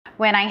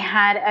when I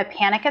had a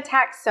panic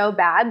attack so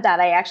bad that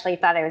I actually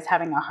thought I was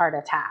having a heart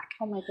attack.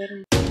 Oh my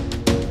goodness.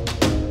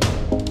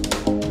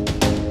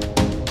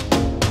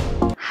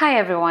 Hi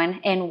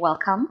everyone and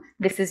welcome.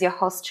 This is your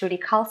host Trudy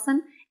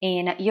Carlson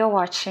and you're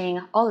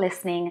watching or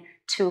listening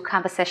to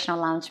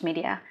Conversational Lounge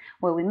Media,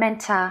 where we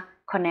mentor,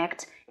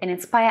 connect, and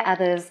inspire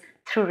others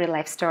through real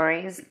life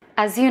stories.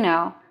 As you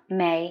know,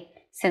 May,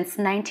 since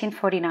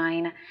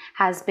 1949,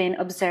 has been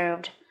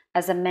observed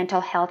as a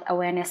Mental Health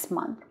Awareness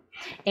Month.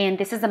 And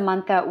this is a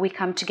month that we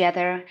come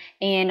together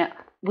and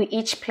we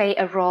each play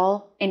a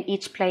role and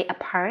each play a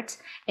part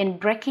in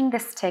breaking the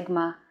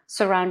stigma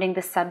surrounding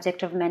the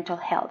subject of mental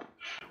health.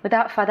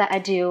 Without further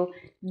ado,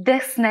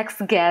 this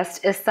next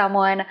guest is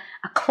someone,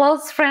 a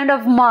close friend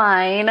of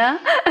mine, and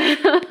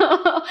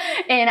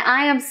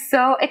I am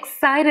so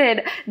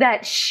excited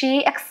that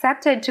she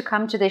accepted to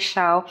come to this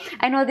show.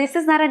 I know this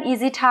is not an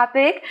easy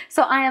topic,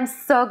 so I am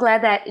so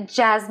glad that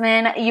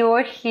Jasmine,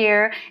 you're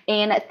here,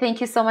 and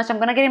thank you so much. I'm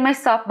gonna get in my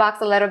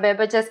soapbox a little bit,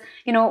 but just,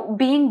 you know,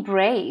 being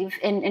brave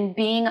and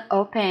being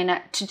open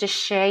to just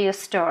share your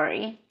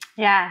story.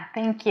 Yeah,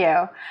 thank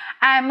you.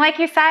 Like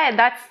you said,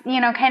 that's,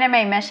 kind of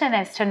my mission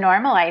is to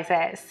normalize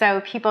it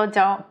so people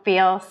don't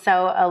feel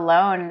so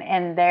alone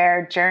in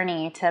their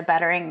journey to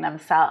bettering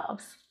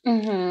themselves.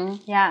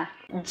 Yeah.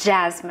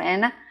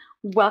 Jasmine,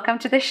 welcome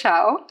to the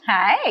show.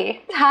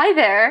 Hi. Hi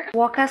there.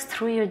 Walk us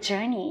through your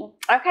journey.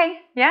 Okay,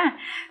 yeah.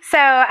 So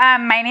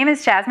my name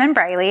is Jasmine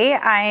Briley.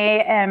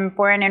 I am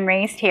born and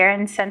raised here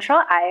in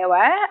central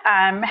Iowa.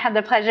 Had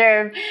the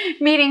pleasure of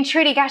meeting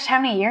Trudy, gosh,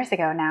 how many years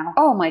ago now?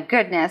 Oh my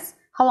goodness.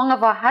 How long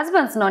have our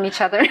husbands known each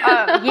other?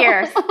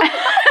 Years.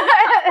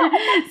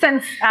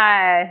 Since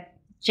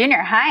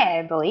junior high,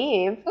 I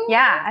believe.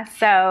 Yeah.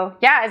 So,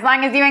 yeah, as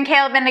long as you and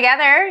Kale have been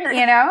together,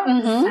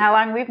 it's how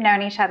long we've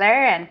known each other.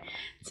 And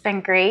it's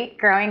been great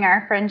growing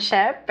our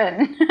friendship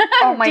and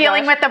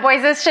dealing with the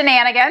boys'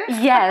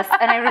 shenanigans. Yes.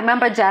 And I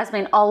remember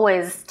Jasmine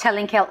always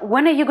telling Kale,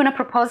 when are you going to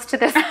propose to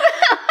this?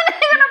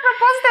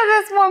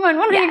 This woman,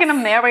 when are you going to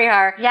marry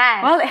her?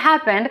 Yes. Well, it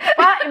happened.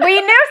 Well,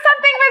 we knew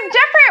something was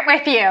different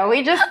with you.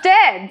 We just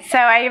did. So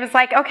I was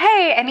like,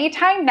 okay,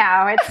 anytime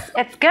now.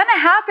 It's going to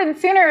happen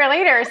sooner or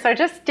later, so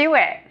just do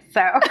it.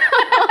 So,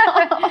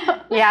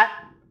 yeah.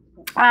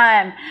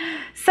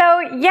 So,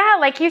 yeah,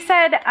 like you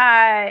said,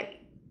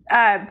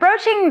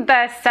 broaching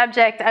the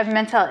subject of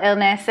mental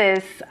illness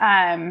is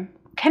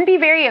can be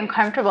very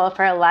uncomfortable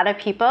for a lot of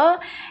people,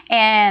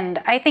 and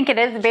I think it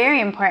is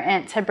very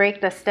important to break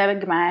the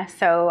stigma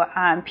so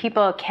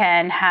people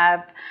can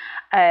have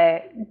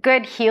a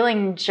good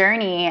healing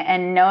journey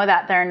and know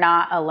that they're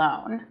not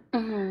alone.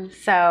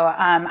 So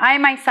I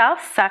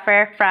myself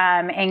suffer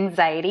from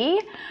anxiety,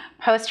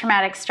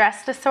 post-traumatic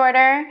stress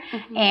disorder,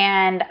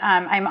 and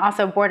I'm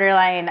also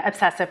borderline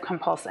obsessive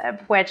compulsive,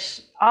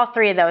 which all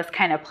three of those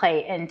kind of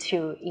play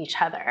into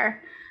each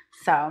other.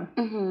 So,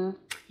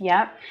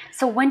 yeah.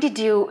 So when did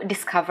you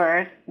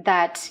discover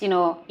that,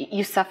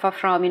 you suffer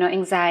from,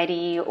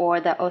 anxiety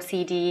or the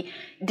OCD?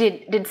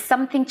 Did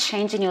something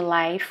change in your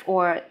life,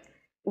 or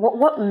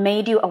what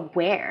made you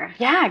aware?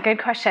 Yeah,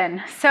 good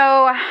question. So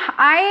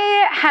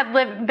I had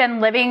been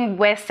living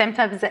with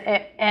symptoms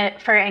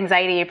for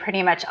anxiety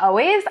pretty much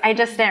always. I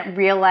just didn't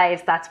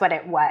realize that's what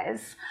it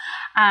was.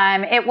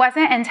 It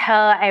wasn't until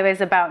I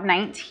was about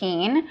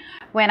 19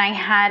 when I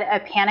had a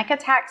panic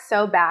attack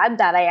so bad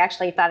that I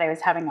actually thought I was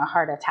having a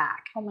heart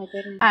attack. Oh my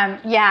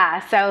goodness.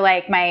 Yeah, so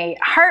like my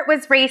heart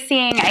was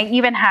racing. I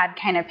even had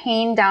kind of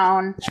pain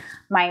down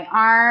my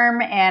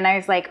arm, and I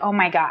was like, oh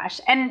my gosh.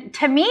 And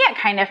to me, it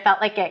kind of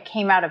felt like it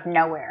came out of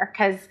nowhere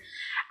because,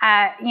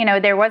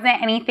 there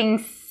wasn't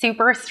anything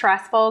super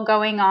stressful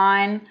going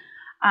on.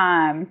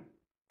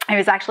 I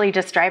was actually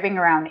just driving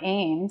around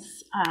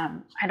Ames,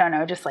 I don't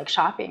know, just like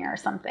shopping or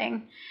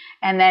something.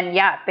 And then,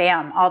 yeah,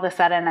 bam, all of a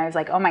sudden I was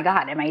like, oh my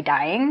God, am I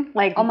dying?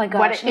 Like, oh my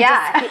gosh, it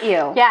just hit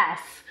you. Yes.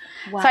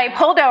 Wow. So I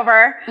pulled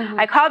over,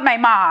 I called my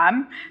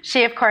mom.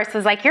 She, of course,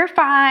 was like, you're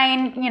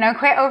fine,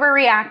 quit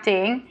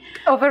overreacting.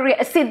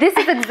 See, this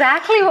is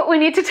exactly what we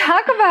need to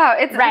talk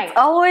about. It's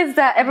always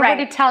that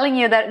everybody telling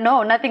you that,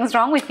 no, nothing's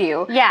wrong with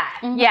you. Yeah,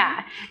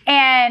 yeah.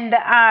 And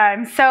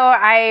so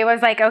I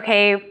was like,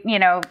 okay,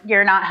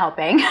 you're not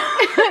helping.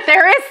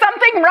 There is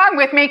something wrong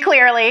with me,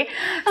 clearly.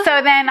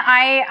 So then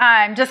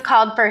I just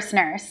called First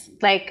Nurse,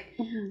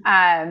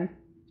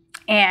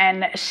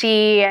 and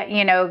she,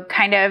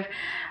 kind of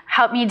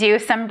helped me do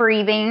some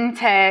breathing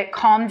to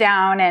calm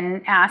down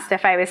and asked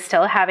if I was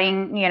still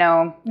having,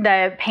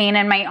 the pain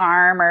in my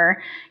arm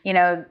or,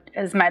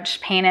 as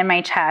much pain in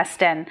my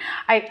chest. And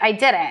I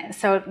didn't.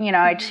 So,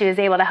 she was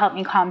able to help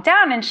me calm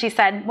down. And she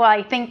said, well,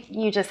 I think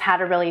you just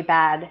had a really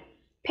bad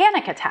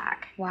panic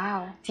attack.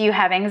 Wow. Do you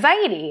have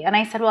anxiety? And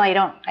I said, well, I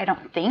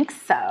don't think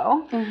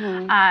so.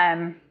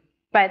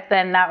 But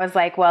then that was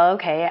like, well,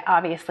 okay,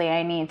 obviously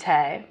I need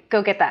to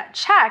go get that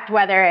checked,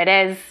 whether it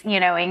is,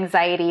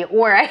 anxiety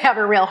or I have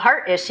a real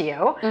heart issue.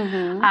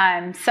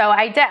 So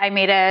I did. I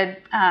made a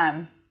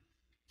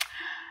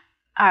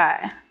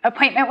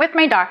appointment with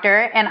my doctor,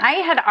 and I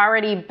had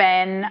already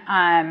been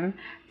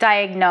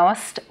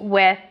diagnosed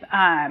with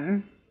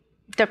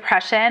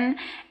depression,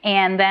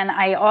 and then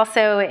I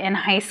also in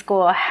high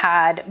school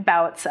had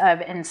bouts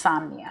of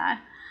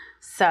insomnia.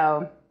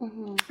 So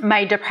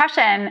my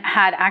depression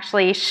had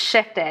actually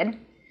shifted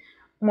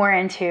more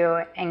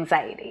into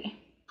anxiety.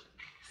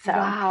 So,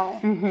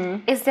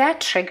 wow. Is there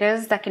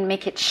triggers that can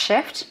make it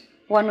shift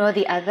one or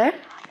the other?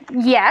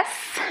 Yes,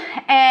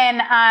 and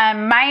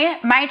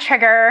my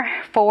trigger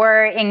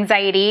for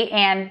anxiety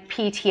and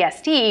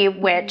PTSD,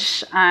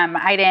 which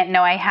I didn't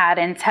know I had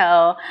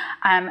until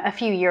a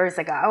few years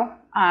ago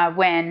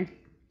when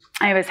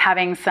I was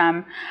having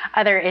some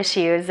other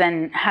issues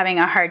and having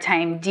a hard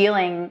time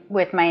dealing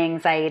with my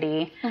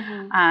anxiety.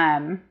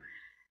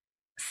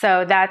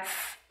 So that's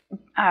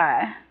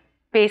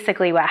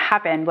basically what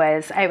happened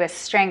was I was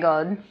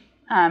strangled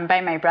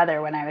by my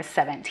brother when I was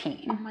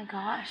 17. Oh my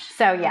gosh.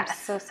 So yes. I'm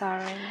so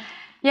sorry.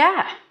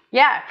 Yeah,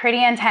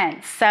 pretty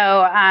intense. So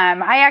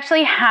I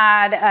actually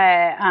had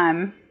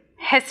a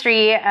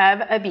history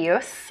of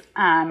abuse.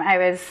 I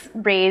was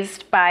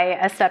raised by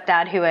a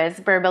stepdad who was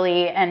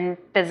verbally and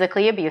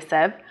physically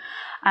abusive.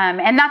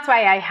 And that's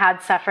why I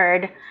had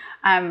suffered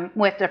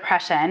with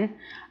depression.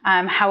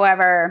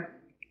 However,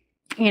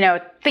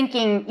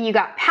 thinking you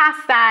got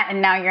past that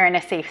and now you're in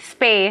a safe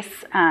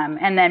space,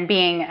 and then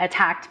being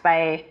attacked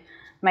by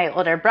my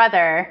older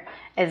brother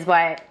is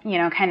what,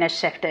 kind of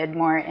shifted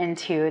more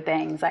into the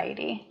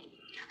anxiety.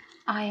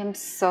 I am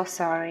so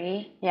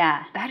sorry.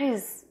 Yeah. That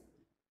is,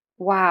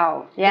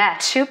 wow. Yeah.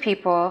 Two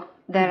people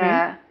that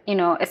are,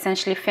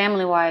 essentially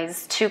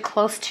family-wise, too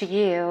close to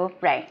you.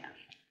 Right.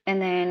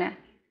 And then,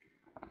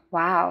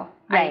 wow.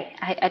 Right.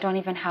 I don't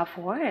even have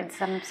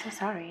words. I'm so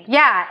sorry.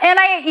 Yeah. And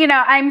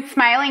I'm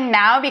smiling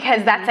now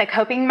because that's a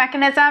coping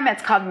mechanism.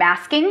 It's called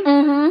masking.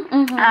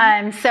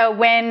 So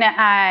when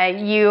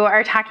you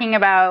are talking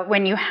about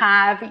when you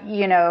have,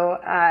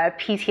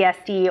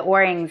 PTSD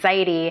or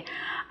anxiety,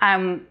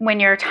 when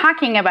you're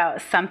talking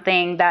about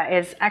something that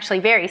is actually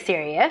very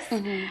serious,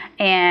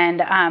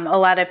 and a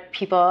lot of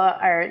people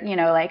are,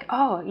 like,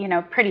 oh,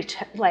 pretty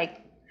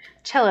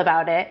chill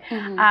about it.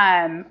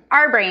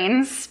 Our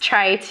brains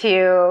try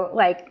to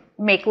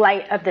make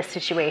light of the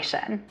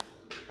situation.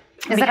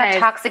 Is that a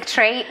toxic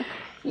trait?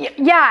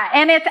 Yeah,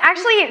 and it's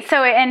actually,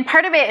 and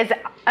part of it is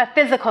a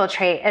physical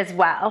trait as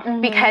well,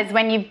 because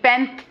when you've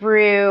been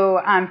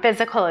through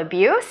physical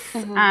abuse,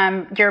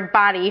 your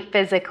body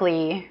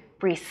physically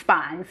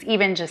responds,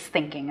 even just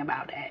thinking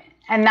about it.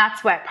 And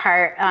that's what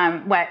part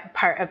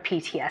of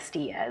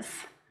PTSD is.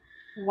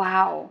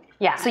 Wow.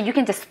 Yeah. So you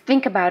can just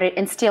think about it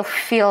and still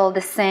feel the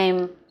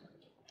same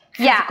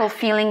physical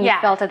feeling you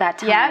felt at that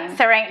time. Yeah.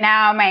 So right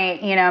now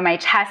my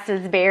chest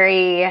is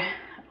very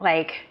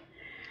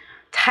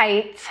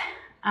tight.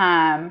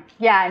 I'm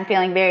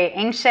feeling very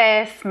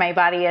anxious. My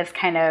body is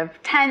kind of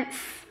tense.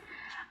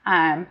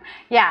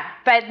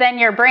 But then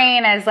your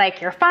brain is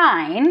like, you're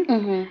fine,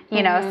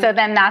 so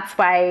then that's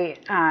why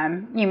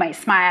you might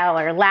smile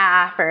or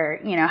laugh or,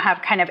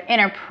 have kind of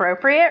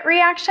inappropriate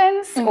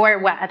reactions or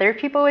what other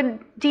people would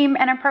deem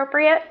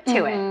inappropriate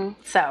to it.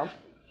 So.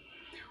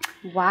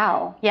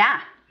 Wow.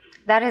 Yeah.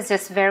 That is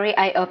just very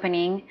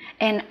eye-opening.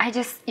 And I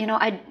just,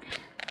 I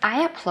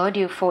applaud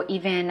you for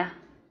even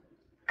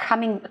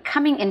coming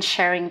and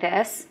sharing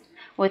this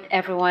with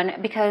everyone,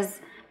 because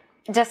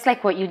just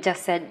like what you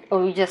just said,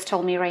 or you just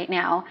told me right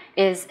now,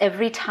 is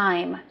every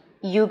time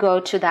you go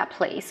to that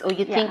place or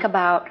you think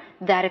about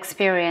that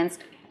experience,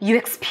 you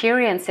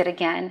experience it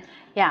again.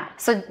 Yeah.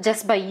 So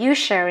just by you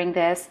sharing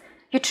this,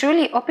 you're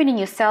truly opening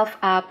yourself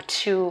up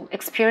to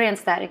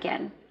experience that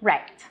again.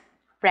 Right.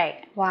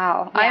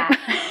 Wow. Yeah.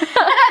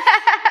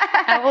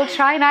 I will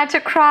try not to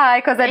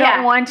cry because I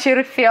don't want you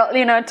to feel,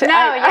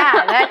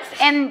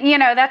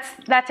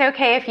 that's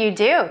okay if you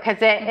do, because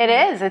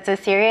it's a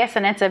serious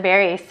and it's a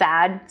very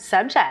sad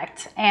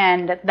subject,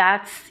 and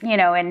that's,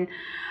 not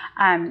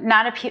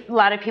a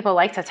lot of people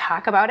like to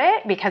talk about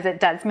it because it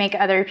does make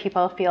other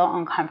people feel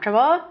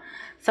uncomfortable.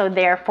 So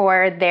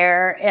therefore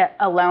they're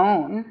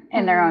alone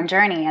in their own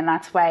journey. And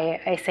that's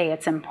why I say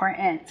it's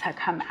important to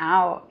come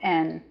out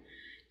and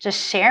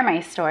just share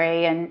my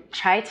story and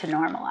try to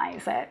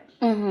normalize it.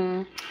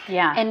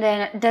 Yeah. And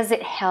then does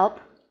it help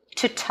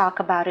to talk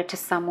about it to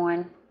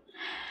someone?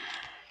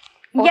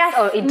 Yes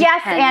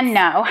and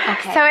no.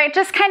 Okay. So it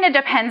just kind of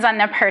depends on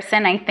the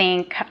person, I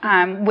think,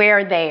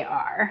 where they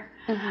are.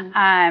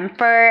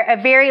 For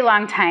a very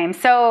long time.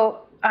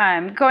 So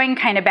going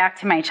kind of back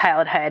to my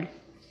childhood,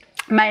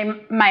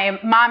 my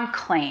mom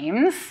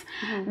claims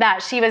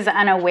that she was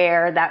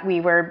unaware that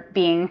we were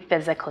being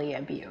physically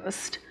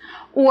abused,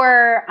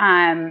 or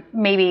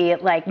maybe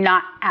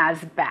not as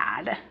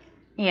bad,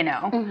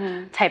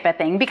 type of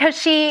thing, because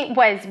she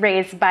was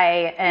raised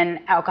by an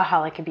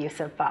alcoholic,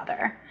 abusive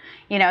father,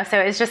 so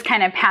it's just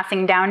kind of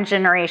passing down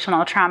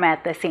generational trauma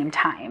at the same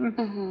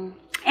time.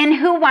 And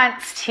who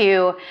wants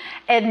to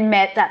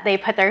admit that they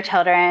put their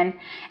children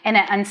in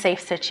an unsafe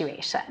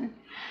situation?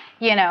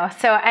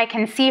 So I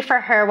can see for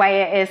her why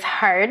it is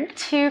hard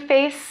to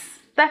face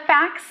the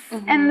facts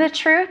and the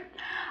truth.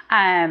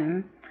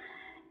 And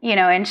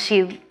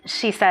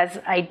she says,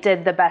 I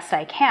did the best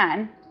I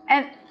can.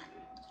 And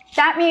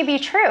that may be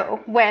true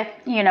with,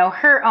 you know,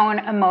 her own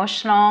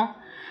emotional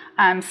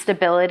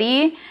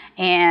stability,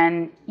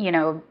 and, you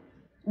know,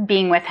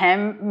 being with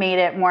him made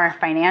it more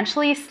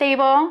financially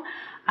stable.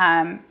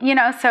 You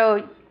know,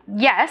 so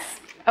yes,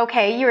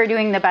 okay, you were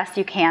doing the best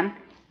you can,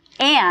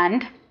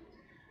 and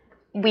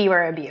we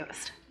were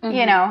abused,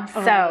 you know,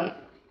 so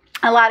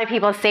a lot of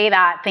people say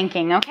that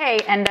thinking, okay,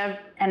 end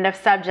of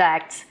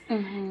subject,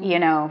 you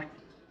know,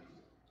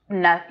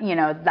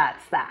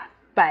 that's that.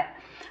 But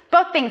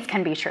both things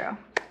can be true,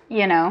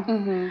 you know.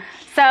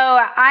 So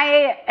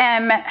I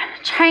am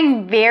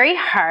trying very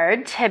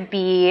hard to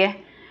be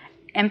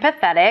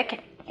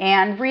empathetic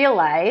and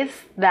realize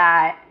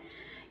that,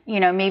 you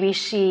know, maybe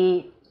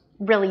she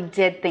really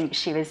did think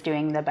she was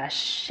doing the best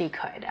she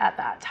could at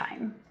that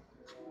time.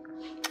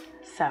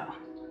 So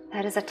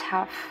that is a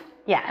tough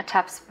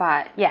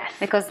spot. Yes.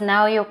 Because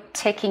now you're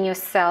taking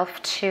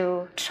yourself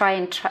to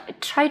try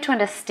to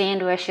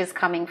understand where she's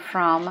coming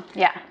from.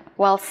 Yeah.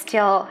 While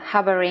still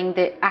harboring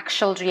the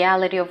actual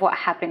reality of what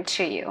happened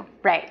to you.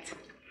 Right.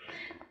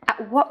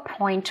 At what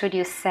point would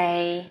you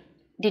say,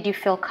 did you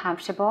feel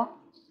comfortable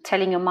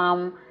telling your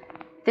mom,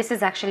 this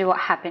is actually what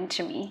happened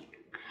to me?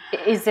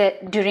 Is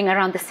it during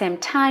around the same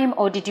time,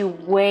 or did you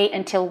wait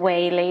until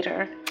way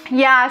later?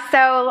 Yeah,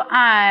 so,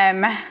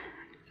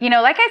 you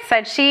know, like I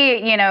said,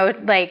 she, you know,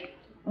 like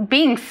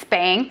being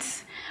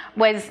spanked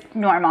was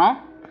normal,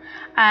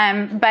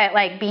 but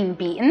like being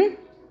beaten,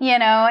 you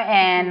know,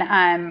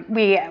 and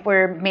we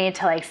were made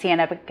to like stand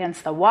up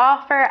against the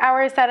wall for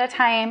hours at a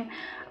time.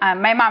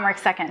 My mom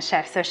worked second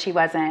shift, so she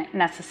wasn't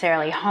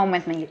necessarily home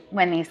with me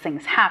when these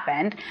things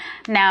happened.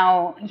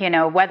 Now, you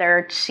know,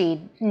 whether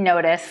she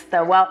noticed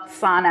the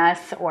welts on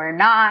us or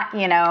not,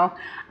 you know,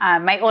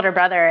 my older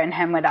brother and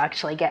him would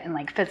actually get in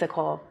like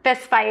physical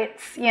fist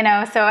fights, you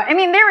know. So, I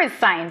mean, there was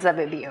signs of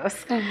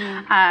abuse.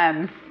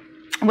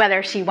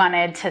 Whether she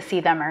wanted to see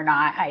them or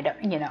not, I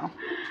don't, you know.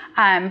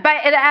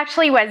 But it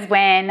actually was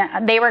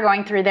when they were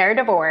going through their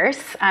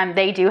divorce.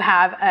 They do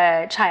have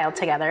a child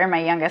together,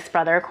 my youngest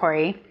brother,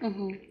 Corey.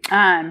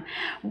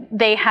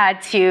 They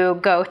had to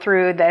go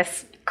through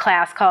this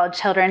class called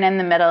Children in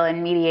the Middle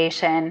and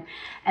Mediation.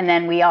 And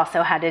then we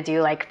also had to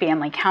do like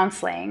family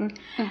counseling.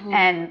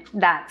 And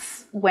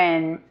that's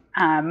when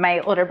my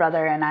older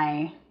brother and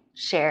I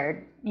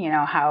shared, you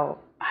know,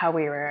 how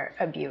we were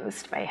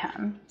abused by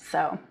him.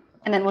 So.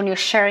 And then when you're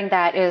sharing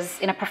that is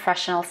in a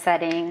professional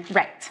setting.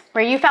 Right.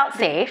 Where you felt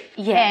safe.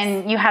 Yes.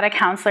 And you had a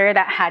counselor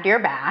that had your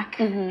back.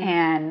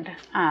 And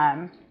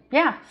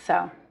yeah,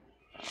 so.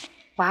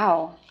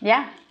 Wow.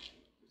 Yeah.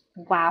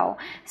 Wow.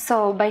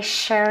 So by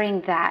sharing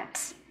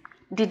that,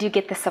 did you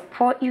get the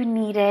support you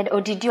needed,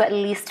 or did you at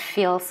least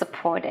feel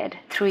supported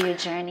through your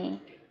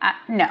journey?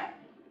 No.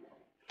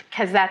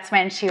 Because that's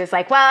when she was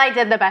like, well, I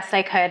did the best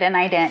I could and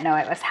I didn't know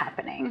it was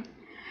happening.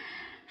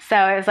 So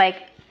it was like,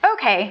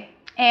 okay.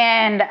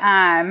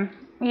 And,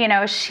 you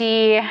know,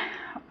 she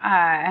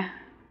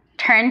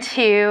turned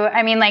to,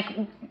 I mean, like,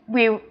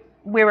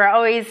 we were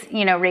always,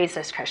 you know, raised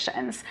as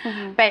Christians,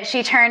 but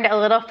she turned a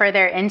little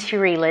further into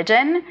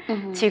religion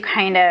to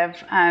kind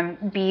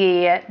of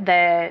be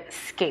the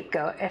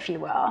scapegoat, if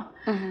you will.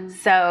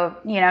 So,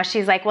 you know,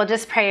 she's like, well,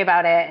 just pray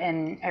about it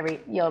and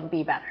you'll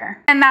be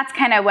better. And that's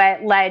kind of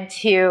what led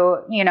to,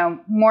 you know,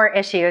 more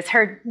issues.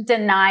 Her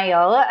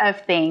denial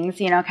of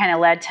things, you know, kind of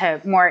led to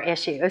more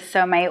issues.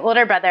 So my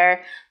older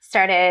brother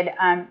started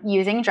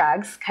using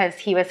drugs because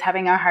he was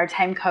having a hard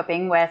time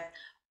coping with,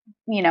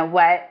 you know,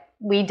 what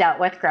we dealt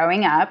with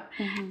growing up.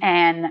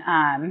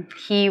 And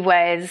he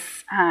was,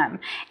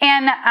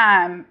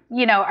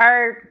 you know,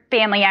 our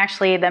family,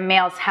 actually, the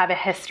males have a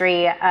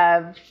history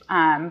of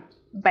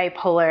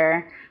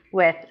bipolar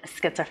with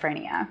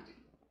schizophrenia.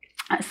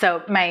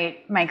 So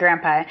my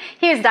grandpa,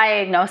 he was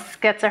diagnosed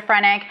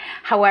schizophrenic.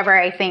 However,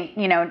 I think,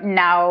 you know,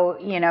 now,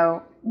 you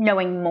know,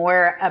 knowing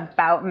more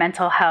about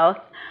mental health,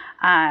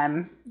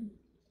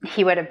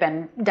 he would have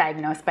been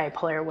diagnosed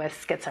bipolar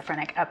with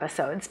schizophrenic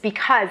episodes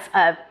because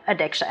of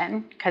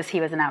addiction, because he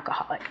was an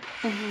alcoholic.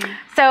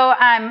 So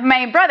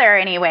my brother,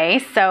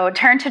 anyway, so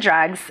turned to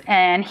drugs,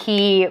 and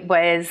he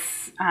was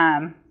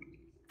on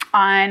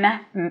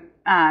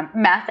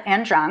meth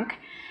and drunk,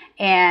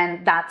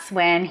 and that's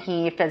when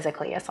he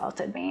physically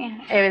assaulted me.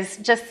 It was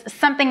just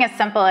something as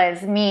simple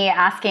as me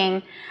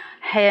asking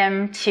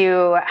him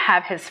to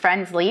have his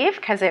friends leave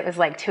because it was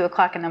like 2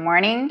 o'clock in the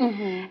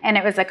morning, and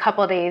it was a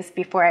couple days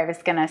before I was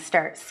gonna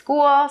start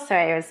school. So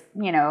I was,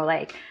 you know,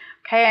 like,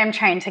 okay, I'm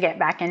trying to get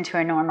back into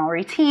a normal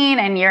routine,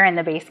 and you're in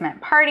the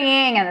basement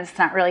partying, and it's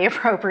not really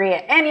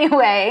appropriate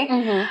anyway.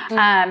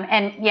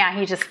 And yeah,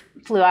 he just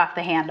flew off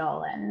the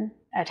handle and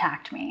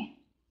attacked me.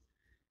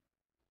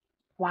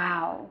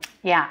 Wow.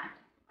 Yeah.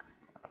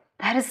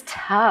 That is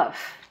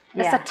tough.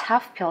 That's a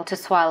tough pill to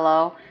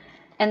swallow.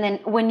 And then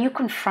when you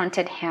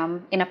confronted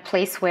him in a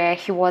place where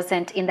he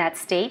wasn't in that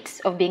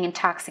state of being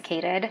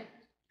intoxicated,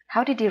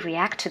 how did he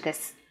react to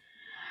this?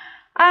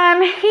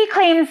 He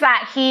claims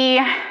that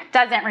he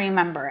doesn't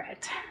remember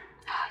it.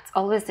 It's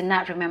always the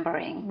not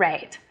remembering.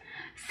 Right.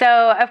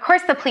 So, of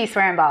course, the police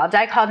were involved.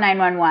 I called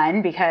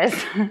 911 because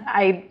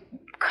I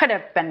could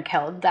have been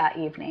killed that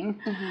evening.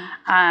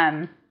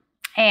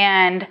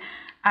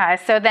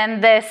 So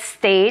then the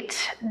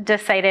state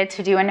decided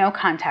to do a no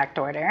contact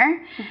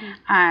order.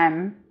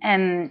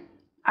 And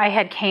I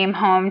had came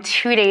home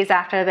 2 days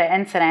after the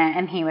incident,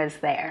 and he was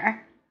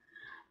there.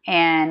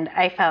 And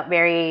I felt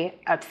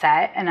very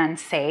upset and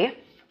unsafe.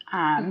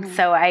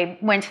 So I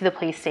went to the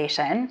police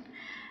station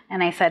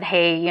and I said,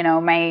 hey, you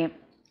know, my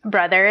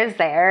brother is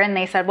there. And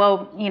they said,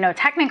 well, you know,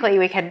 technically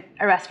we could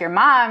arrest your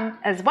mom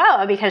as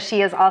well because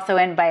she is also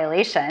in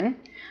violation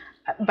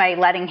by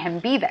letting him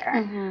be there.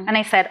 And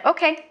I said,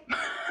 okay,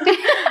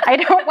 I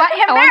don't want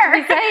him there. Want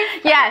to be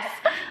safe.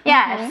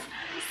 Yes.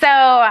 So,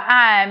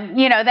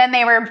 you know, then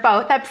they were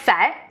both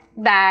upset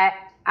that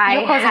I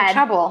had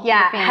trouble.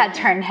 Had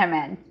turned him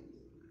in.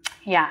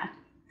 Yeah.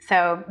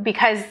 So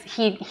because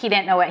he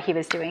didn't know what he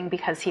was doing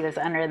because he was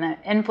under the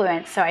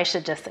influence, so I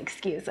should just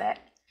excuse it.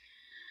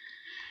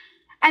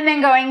 And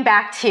then going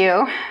back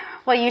to,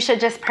 well, you should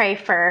just pray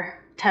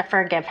to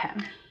forgive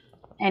him,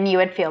 and you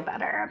would feel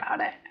better about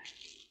it.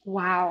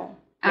 Wow.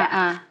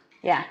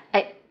 Yeah.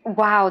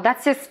 Wow.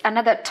 That's just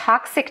another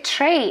toxic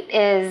trait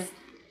is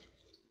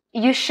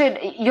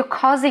you're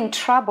causing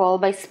trouble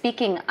by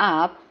speaking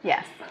up.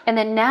 Yes. And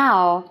then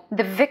now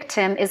the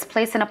victim is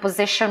placed in a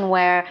position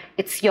where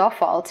it's your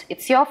fault.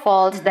 It's your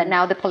fault that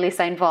now the police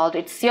are involved.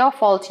 It's your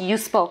fault you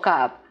spoke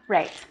up.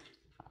 Right.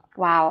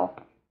 Wow.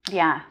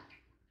 Yeah.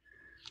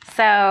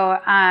 So,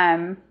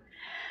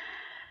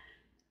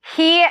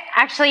 he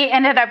actually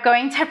ended up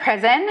going to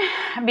prison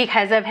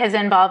because of his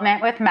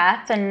involvement with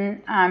meth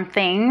and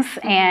things,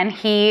 and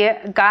he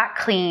got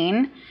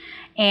clean.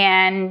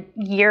 And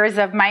years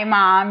of my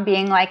mom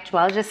being like,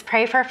 well, just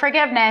pray for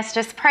forgiveness,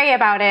 just pray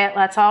about it.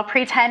 Let's all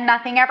pretend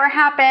nothing ever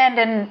happened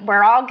and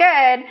we're all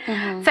good.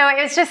 So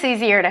it was just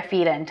easier to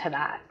feed into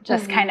that,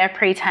 just kind of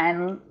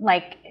pretend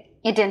like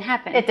it didn't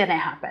happen. It didn't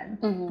happen,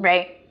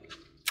 right?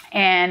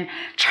 And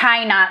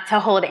try not to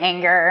hold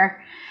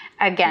anger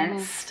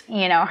against,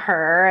 you know,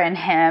 her and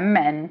him.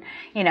 And,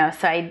 you know,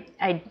 so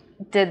I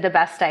did the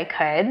best I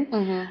could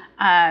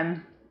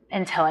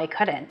until I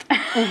couldn't,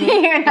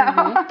 you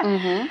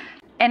know?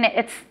 And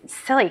it's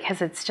silly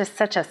because it's just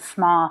such a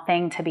small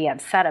thing to be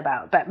upset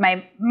about. But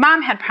my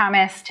mom had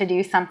promised to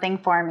do something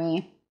for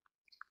me,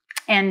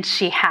 and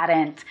she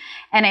hadn't.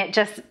 And it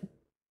just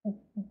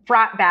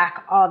brought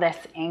back all this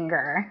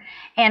anger.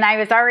 And I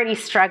was already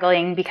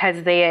struggling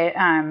because they,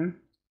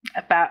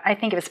 I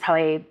think it was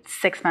probably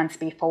 6 months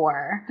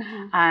before.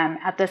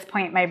 At this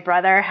point, my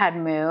brother had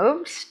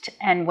moved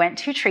and went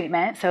to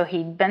treatment. So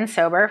he'd been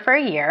sober for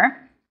a year.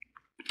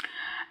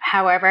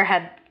 However,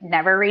 had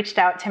never reached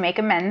out to make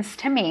amends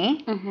to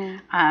me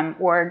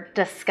or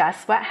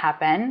discuss what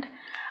happened.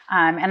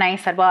 And I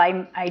said, well,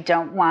 I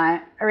don't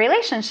want a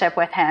relationship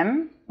with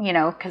him, you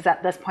know, because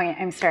at this point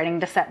I'm starting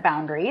to set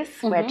boundaries,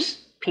 which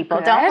people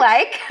don't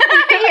like,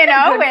 you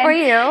know. Good for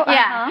you.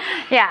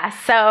 Yeah.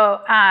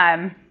 So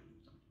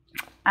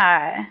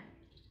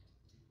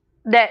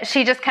that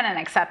she just couldn't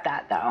accept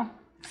that, though.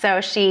 So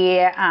she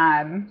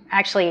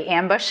actually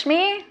ambushed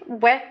me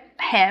with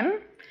him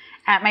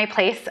at my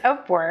place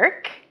of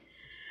work.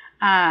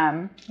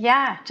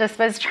 Just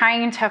was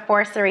trying to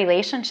force a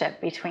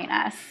relationship between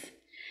us.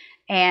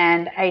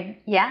 And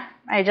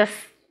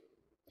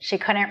she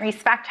couldn't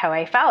respect how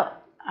I felt.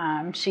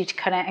 She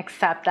couldn't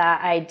accept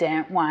that I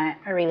didn't want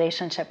a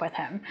relationship with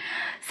him.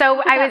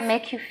 So How did that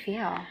make you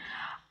feel?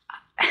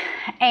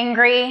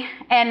 Angry,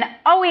 and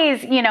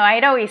always, you know,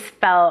 I'd always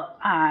felt,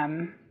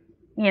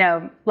 you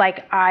know,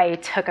 like I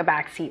took a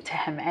backseat to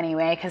him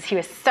anyway, because he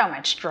was so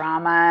much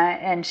drama,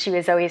 and she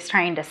was always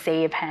trying to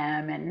save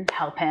him and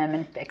help him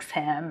and fix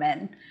him,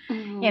 and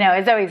you know,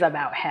 it's always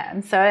about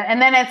him. So,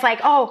 and then it's like,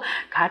 oh,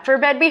 God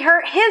forbid we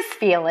hurt his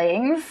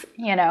feelings,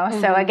 you know.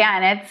 So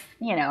again, it's,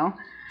 you know,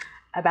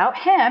 about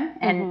him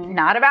and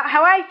not about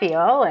how I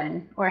feel,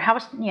 and or how,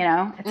 you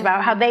know, it's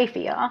about how they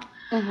feel.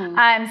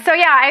 So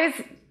yeah, I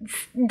was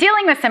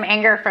dealing with some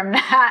anger from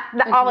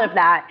that, all of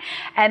that.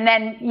 And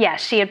then,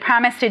 yes, she had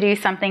promised to do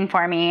something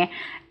for me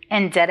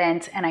and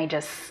didn't, and I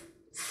just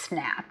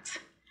snapped.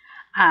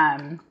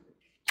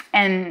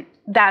 And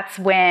that's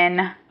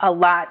when a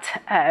lot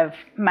of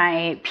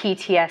my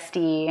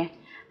PTSD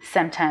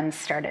symptoms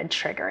started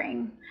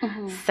triggering.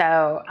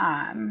 So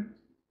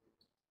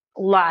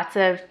lots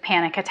of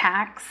panic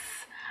attacks,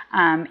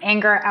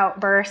 anger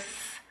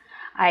outbursts.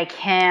 I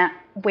can't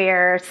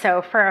wear,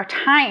 so for a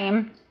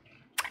time,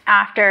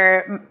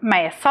 after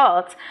my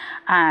assault,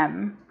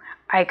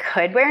 I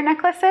could wear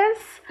necklaces,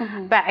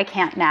 but I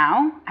can't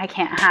now. I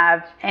can't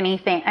have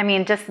anything. I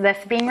mean, just this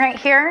being right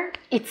here,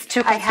 it's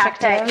too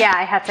constrictive.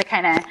 I have to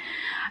kind of,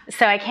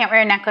 so I can't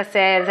wear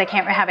necklaces. I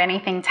can't have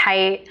anything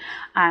tight.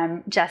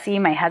 Jesse,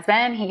 my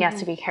husband, he has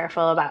to be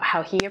careful about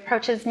how he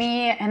approaches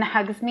me and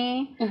hugs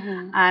me,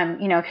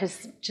 you know,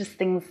 because just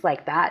things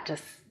like that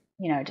just,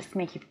 you know, just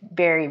make you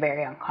very,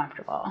 very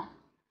uncomfortable.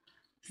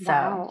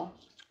 So,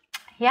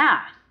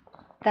 yeah.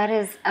 That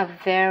is a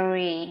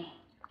very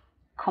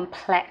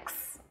complex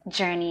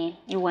journey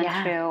you went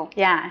through.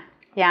 Yeah.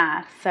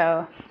 Yeah.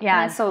 So,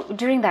 yeah. And so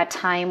during that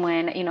time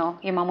when, you know,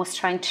 your mom was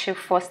trying to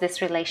force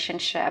this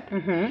relationship,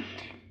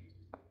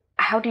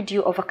 how did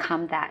you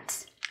overcome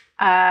that?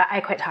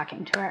 I quit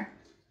talking to her.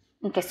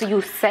 Okay, so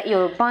you set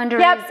your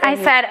boundaries. Yep. I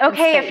said,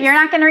 okay, if you're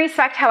not going to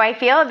respect how I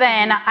feel,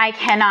 then I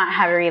cannot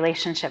have a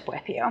relationship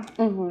with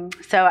you.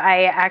 So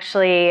I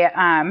actually,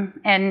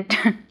 and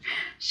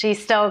she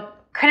still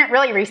couldn't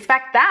really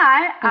respect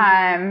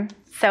that.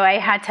 So I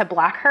had to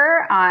block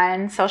her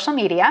on social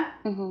media.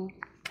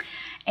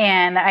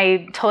 And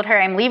I told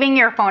her, I'm leaving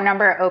your phone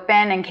number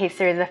open in case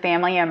there's a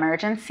family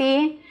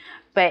emergency.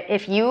 But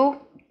if you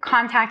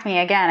contact me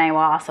again, I will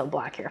also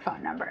block your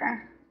phone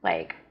number.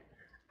 Like,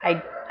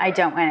 I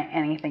don't want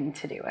anything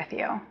to do with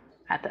you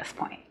at this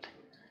point.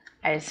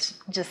 I was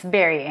just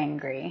very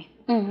angry.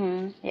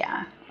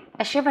 Yeah.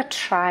 Has she ever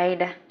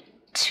tried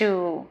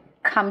to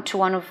come to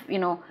one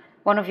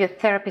of your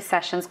therapy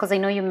sessions? Because I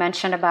know you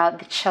mentioned about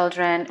the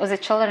children. Was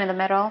it children in the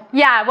middle?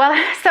 Yeah. Well,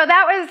 so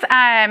that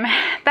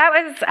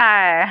was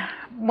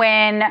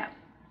when,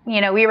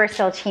 you know, we were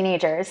still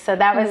teenagers. So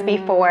that was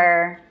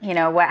before, you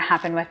know, what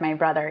happened with my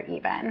brother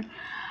even.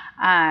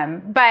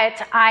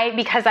 But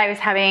because I was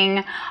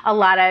having a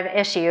lot of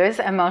issues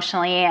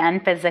emotionally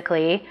and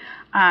physically,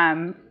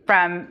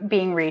 from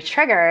being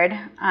re-triggered,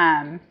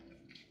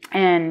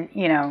 and,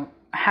 you know,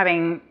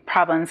 having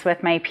problems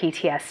with my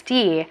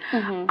PTSD,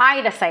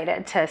 I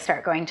decided to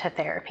start going to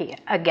therapy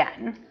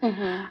again.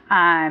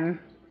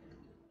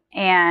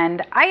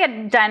 And I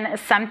had done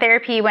some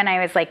therapy when I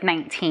was like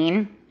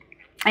 19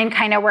 and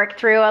kind of worked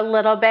through a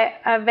little bit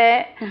of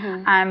it.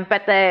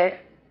 But the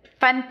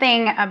fun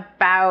thing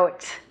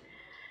about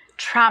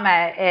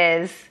trauma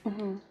is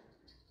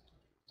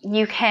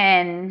you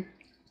can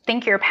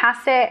think you're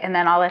past it and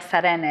then all of a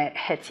sudden it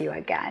hits you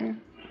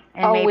again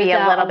in maybe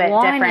a little bit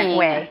different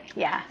way.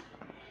 Yeah.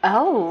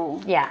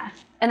 Oh. Yeah.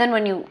 And then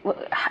when you,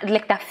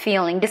 like that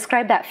feeling,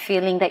 describe that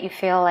feeling that you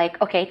feel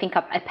like, okay, I think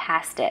I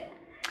passed it.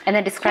 And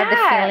then describe the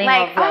feeling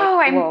like, of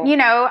like, I'm, you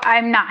know,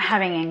 I'm not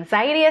having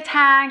anxiety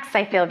attacks.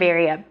 I feel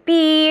very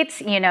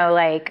upbeat, you know,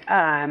 like,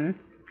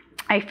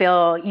 I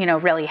feel, you know,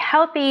 really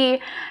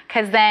healthy.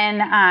 Because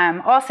then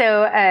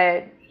also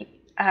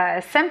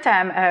a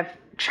symptom of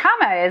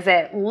trauma is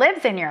it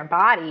lives in your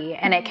body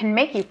and it can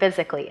make you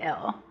physically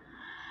ill.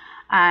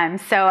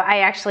 So I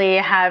actually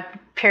have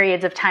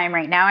periods of time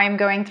right now. I'm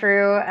going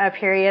through a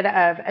period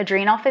of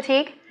adrenal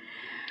fatigue.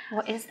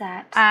 What is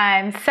that?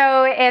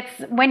 So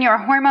it's when your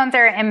hormones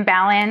are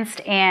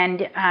imbalanced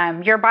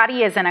and your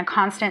body is in a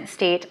constant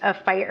state of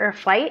fight or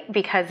flight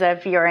because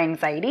of your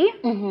anxiety.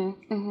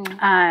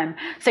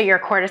 So your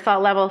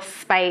cortisol level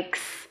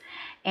spikes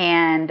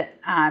and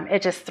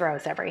it just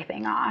throws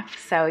everything off.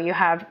 So you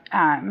have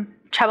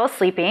trouble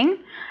sleeping.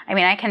 I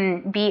mean, I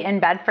can be in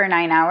bed for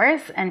 9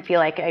 hours and feel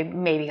like I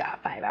maybe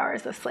got 5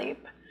 hours of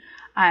sleep.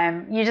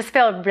 You just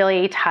feel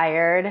really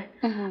tired,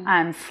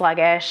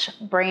 sluggish.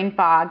 Brain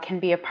fog can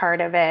be a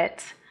part of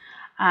it.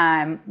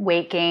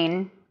 Weight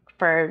gain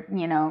for,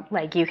 you know,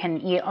 like you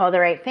can eat all the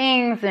right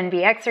things and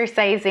be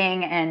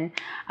exercising. And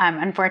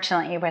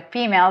unfortunately with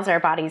females, our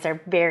bodies are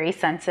very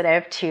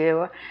sensitive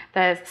to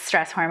the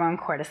stress hormone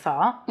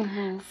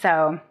cortisol.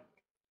 So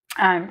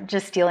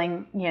just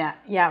dealing,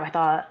 with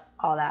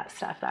all that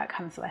stuff that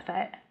comes with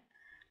it.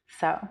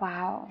 So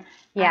wow.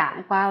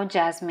 Yeah. Wow,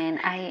 Jasmine.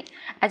 I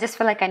just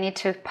feel like I need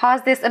to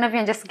pause this interview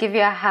and just give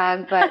you a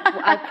hug, but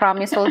I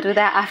promise we'll do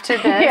that after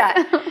this.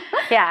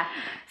 Yeah.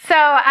 So,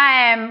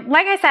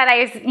 like I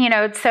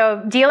said,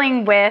 so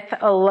dealing with,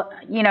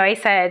 I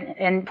said,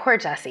 and poor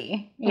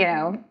Jessie,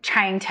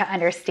 trying to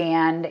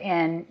understand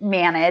and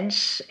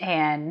manage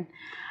and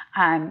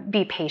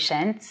be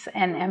patient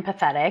and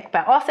empathetic,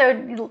 but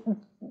also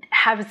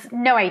has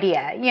no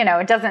idea,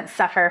 it doesn't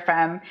suffer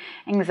from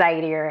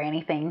anxiety or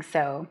anything.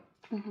 So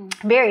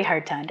very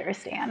hard to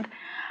understand.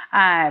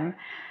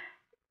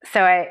 So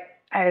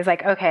I was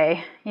like,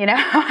 okay,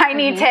 I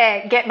need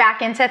to get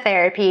back into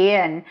therapy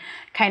and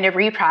kind of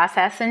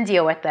reprocess and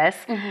deal with this.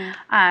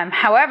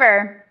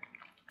 However,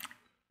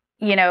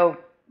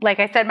 like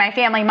I said, my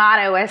family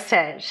motto was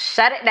to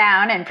shut it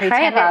down and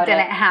pretend it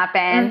didn't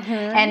happen.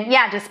 And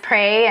just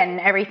pray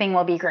and everything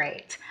will be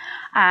great.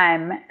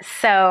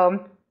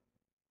 So,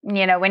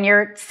 when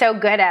you're so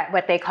good at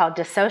what they call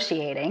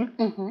dissociating,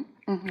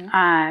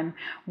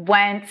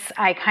 once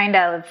I kind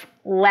of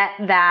let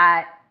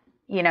that,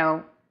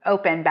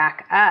 open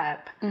back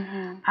up,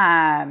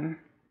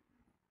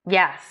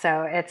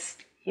 so it's,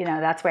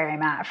 that's where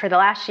I'm at. For the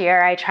last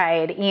year, I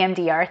tried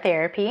EMDR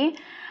therapy.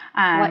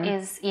 What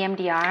is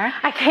EMDR?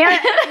 I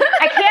can't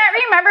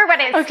remember what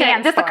it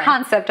stands just for. The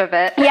concept of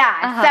it.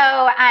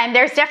 So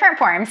there's different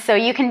forms. So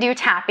you can do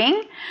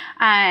tapping.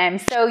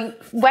 So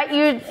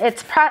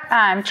it's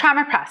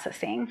trauma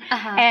processing.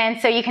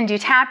 And so you can do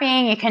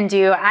tapping, you can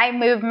do eye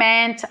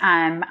movement.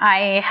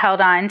 I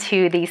held on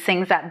to these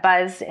things that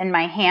buzzed in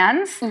my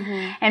hands.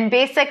 And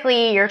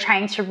basically you're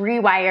trying to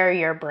rewire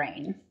your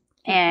brain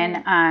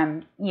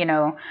and,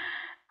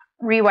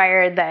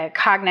 rewire the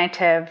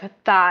cognitive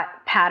thought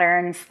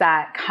patterns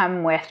that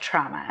come with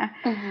trauma.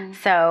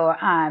 So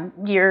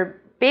you're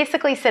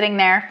basically sitting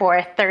there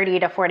for 30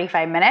 to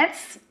 45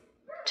 minutes,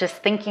 just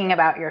thinking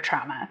about your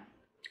trauma.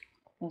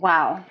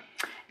 Wow.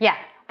 Yeah.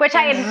 Which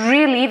I had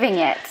reliving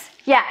it.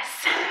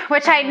 Yes,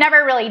 which I'd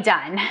never really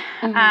done.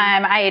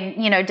 I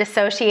had,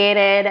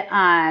 dissociated,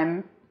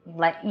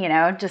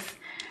 just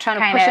trying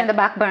to push in the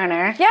back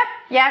burner. Yep.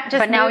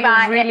 Just but now move you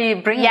on. really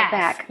bring it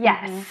back.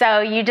 Yes. So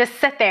you just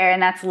sit there, and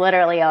that's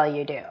literally all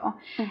you do.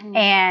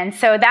 And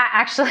so that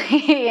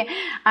actually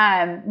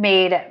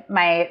made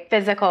my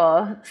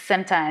physical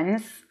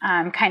symptoms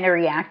kind of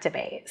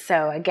reactivate.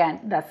 So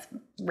again, that's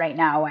right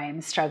now why I'm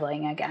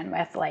struggling again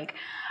with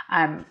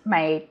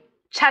my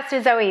chest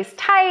is always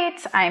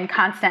tight. I'm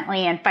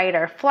constantly in fight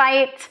or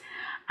flight.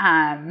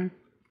 I'm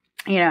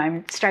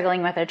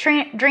struggling with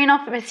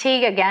adrenal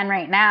fatigue again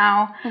right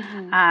now.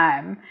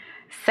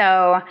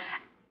 So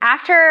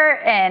after,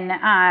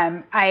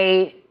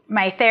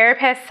 my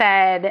therapist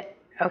said,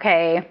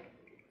 okay,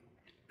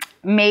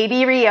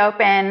 maybe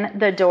reopen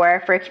the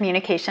door for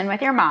communication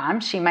with your mom.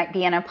 She might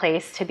be in a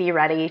place to be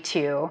ready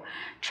to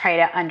try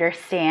to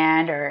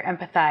understand or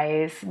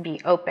empathize, be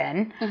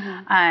open.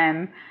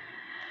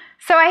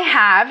 So I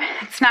have.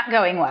 It's not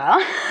going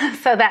well,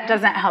 so that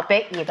doesn't help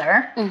it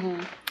either.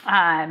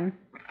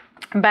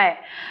 But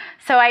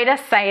so I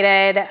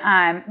decided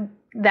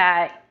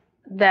that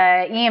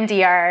the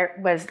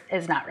EMDR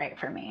is not right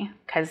for me,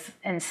 because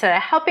instead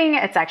of helping,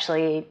 it's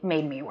actually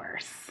made me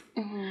worse.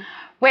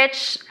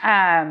 Which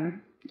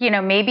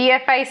maybe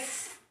if I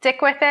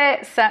stick with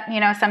it,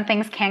 some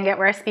things can get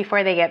worse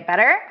before they get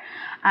better.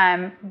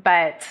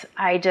 But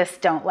I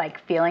just don't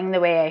like feeling the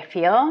way I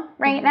feel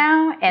right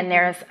now. And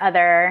there's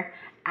other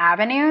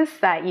avenues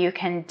that you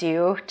can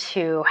do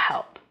to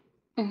help.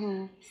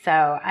 So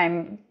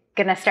I'm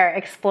going to start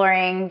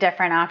exploring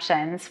different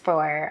options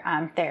for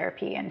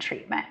therapy and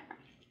treatment.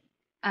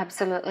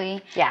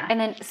 Absolutely. Yeah. And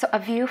then, so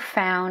have you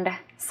found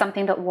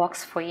something that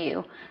works for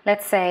you?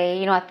 Let's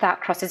say, a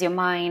thought crosses your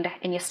mind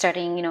and you're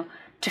starting,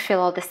 to feel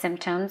all the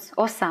symptoms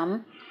or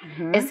some.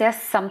 Is there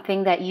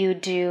something that you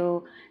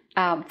do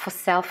for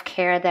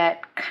self-care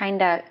that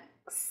kind of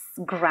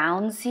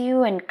grounds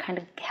you and kind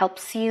of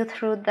helps you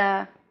through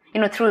the,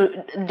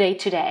 through day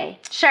to day?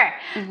 Sure.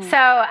 So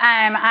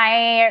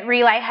I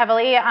rely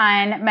heavily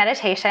on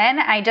meditation.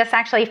 I just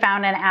actually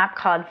found an app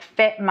called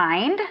Fit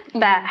Mind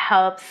that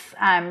helps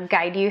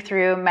guide you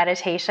through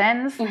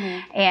meditations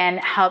and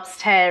helps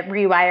to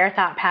rewire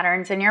thought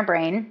patterns in your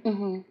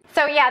brain.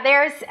 So yeah,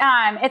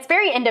 it's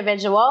very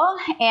individual,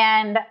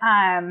 and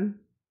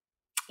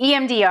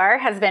EMDR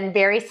has been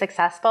very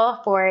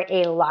successful for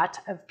a lot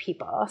of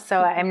people.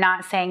 So I'm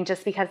not saying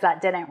just because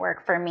that didn't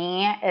work for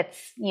me,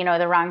 it's,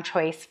 the wrong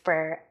choice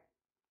for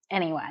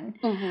anyone.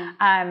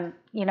 And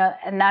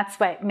that's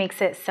what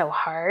makes it so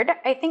hard,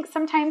 I think,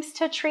 sometimes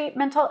to treat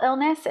mental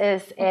illness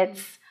is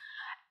it's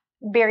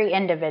very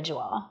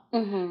individual,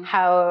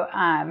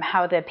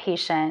 how the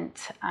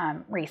patient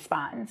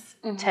responds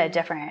to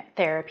different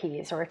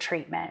therapies or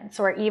treatments,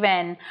 or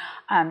even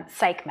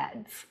psych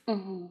meds.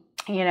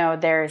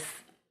 There's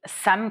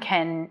some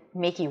can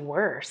make you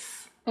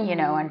worse,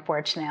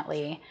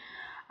 unfortunately.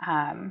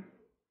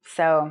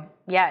 So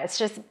yeah,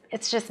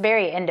 it's just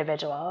very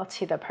individual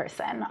to the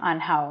person on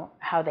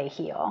how they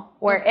heal,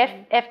 or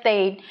if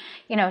they,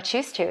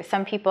 choose to.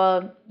 Some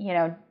people,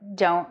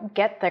 don't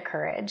get the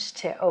courage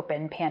to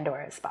open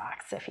Pandora's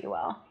box, if you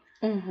will.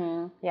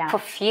 Yeah. For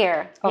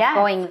fear of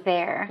going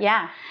there.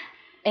 Yeah.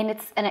 And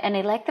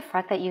I like the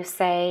fact that you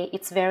say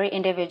it's very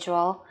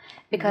individual,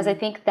 because I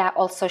think that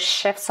also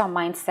shifts our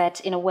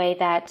mindset in a way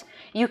that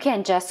you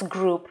can just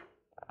group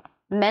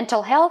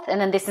mental health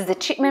and then this is the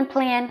treatment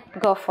plan,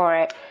 go for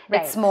it.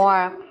 Right. It's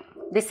more,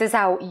 this is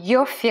how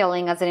you're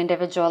feeling as an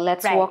individual.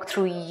 Let's walk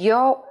through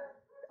your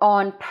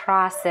own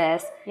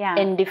process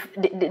and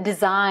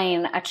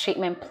design a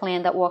treatment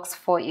plan that works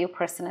for you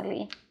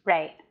personally.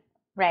 Right.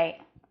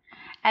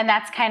 And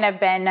that's kind of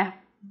been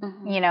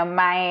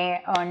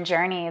my own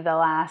journey the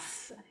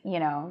last,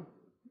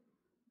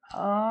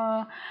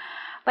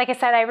 like I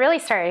said, I really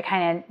started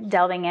kind of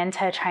delving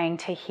into trying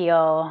to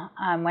heal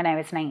when I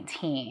was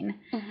 19.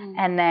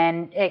 And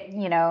then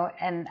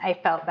and I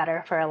felt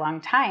better for a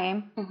long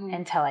time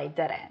until I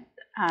didn't.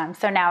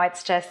 So now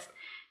it's just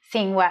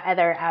seeing what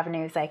other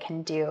avenues I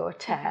can do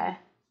to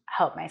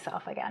help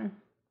myself again.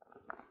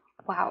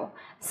 Wow.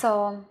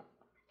 So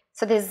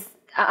there's,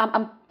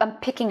 I'm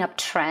picking up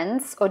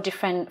trends or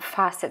different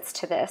facets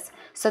to this.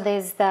 So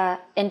there's the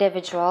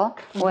individual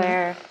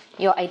where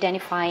you're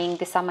identifying,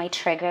 these are my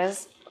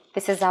triggers.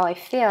 This is how I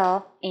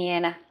feel,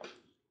 and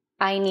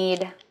I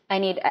need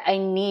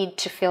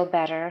to feel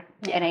better,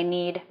 and I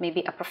need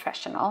maybe a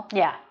professional.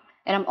 Yeah.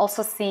 And I'm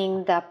also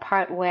seeing the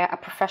part where a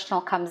professional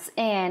comes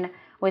in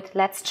with,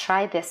 let's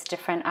try this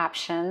different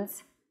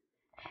options.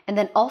 And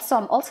then also,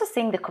 I'm also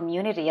seeing the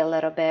community a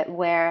little bit,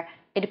 where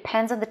it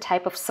depends on the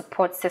type of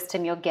support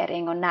system you're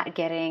getting or not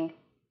getting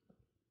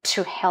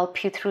to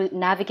help you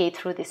navigate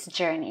through this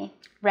journey.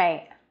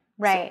 Right.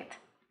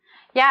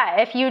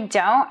 Yeah, if you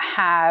don't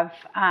have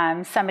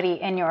somebody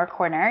in your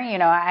corner,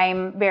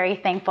 I'm very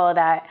thankful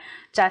that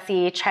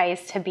Jessie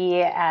tries to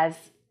be as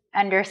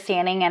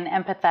understanding and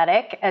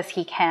empathetic as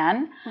he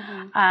can.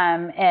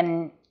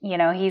 And, you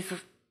know, he's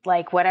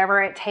like,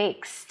 whatever it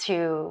takes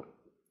to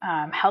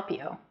help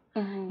you,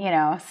 you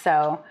know,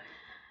 so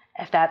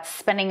if that's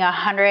spending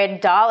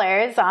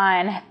 $100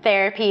 on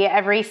therapy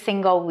every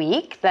single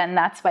week, then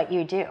that's what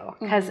you do.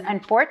 Because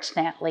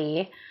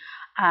unfortunately,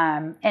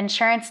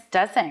 insurance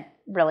doesn't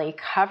really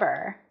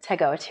cover to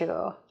go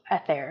to a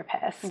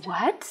therapist.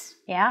 What?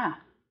 Yeah.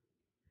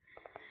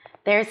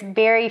 There's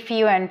very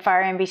few and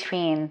far in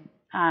between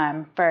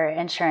for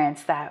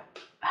insurance that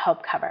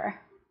help cover.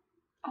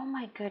 Oh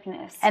my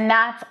goodness. And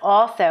that's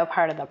also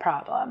part of the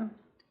problem.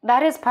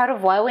 That is part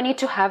of why we need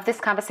to have these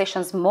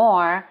conversations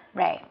more.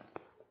 Right.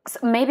 So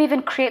maybe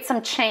even create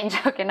some change.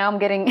 Okay, now I'm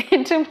getting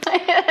into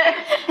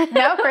my...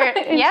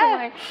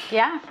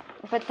 Yeah.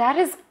 But that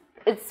is,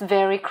 it's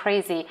very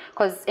crazy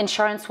because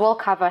insurance will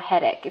cover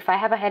headache. If I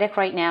have a headache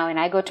right now and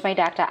I go to my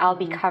doctor, I'll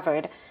be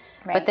covered.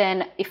 Right. But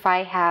then if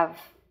I have,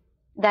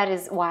 that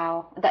is,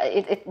 wow, that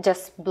it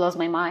just blows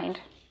my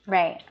mind.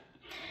 Right.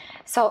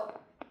 So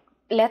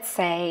let's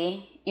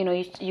say, you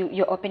know,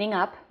 you're opening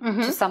up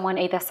to someone,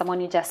 either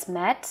someone you just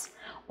met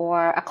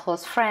or a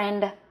close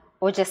friend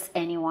or just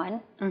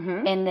anyone.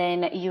 And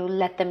then you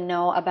let them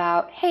know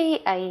about,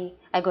 hey,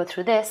 I go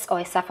through this, or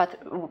I suffer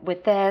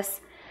with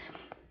this.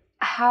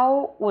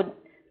 How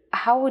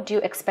would you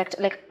expect,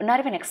 like, not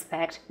even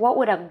expect, what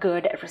would a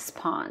good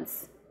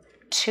response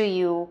to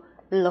you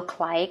look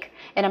like?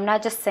 And I'm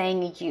not just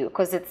saying you,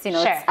 because it's, you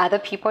know, it's other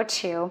people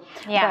too.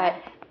 Yeah.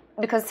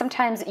 But because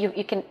sometimes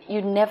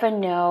you never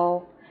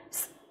know.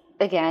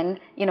 Again,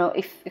 you know,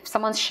 if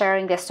someone's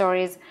sharing their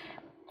stories,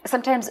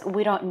 sometimes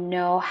we don't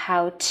know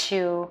how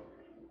to,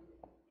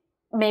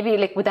 maybe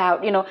like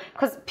without, you know,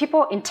 because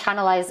people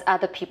internalize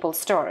other people's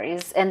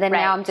stories. And then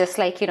now I'm just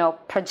like, you know,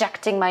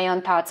 projecting my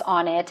own thoughts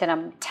on it and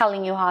I'm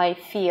telling you how I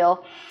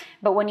feel.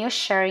 But when you're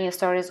sharing your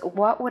stories,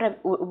 what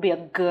would be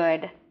a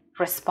good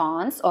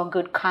response or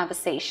good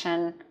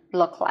conversation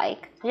look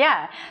like?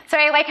 Yeah. So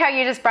I like how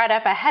you just brought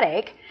up a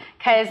headache,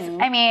 because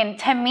I mean,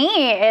 to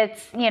me,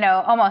 it's, you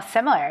know, almost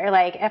similar.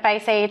 Like if I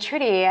say,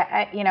 Trudy,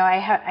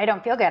 I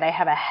don't feel good, I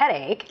have a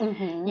headache,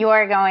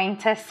 you're going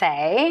to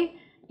say,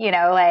 you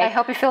know, like, I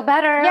hope you feel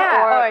better.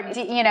 Yeah. Or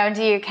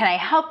can I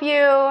help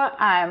you?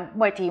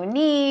 What do you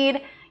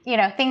need? You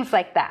know, things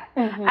like that.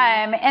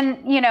 And,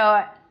 you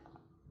know,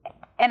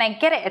 and I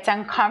get it. It's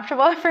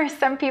uncomfortable for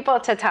some people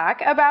to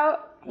talk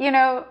about, you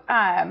know,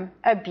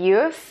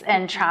 abuse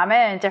and trauma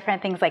and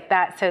different things like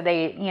that. So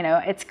they, you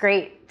know, it's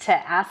great to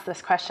ask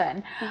this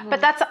question, but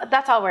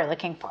that's all we're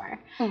looking for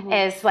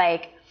is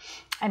like,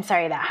 I'm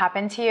sorry that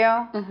happened to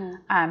you.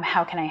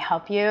 How can I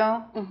help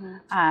you?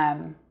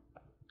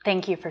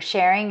 Thank you for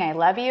sharing. I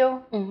love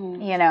you.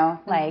 You know,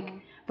 like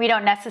we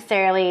don't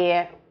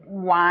necessarily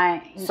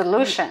want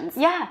solutions.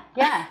 Yeah.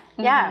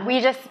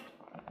 We just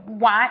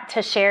want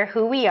to share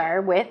who we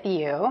are with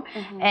you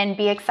and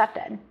be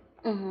accepted.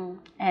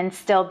 And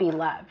still be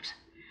loved.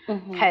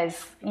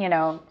 Because, you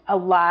know, a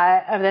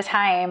lot of the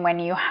time when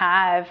you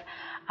have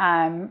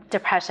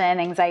depression,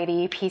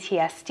 anxiety,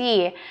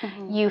 PTSD,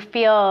 you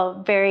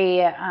feel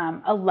very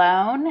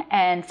alone,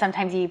 and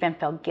sometimes you even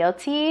feel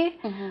guilty.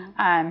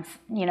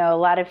 You know, a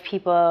lot of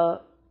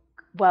people,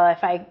 well,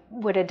 if I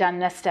would have done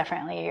this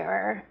differently,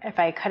 or if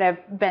I could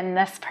have been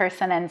this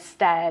person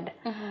instead,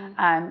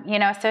 you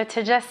know, so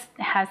to just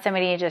have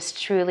somebody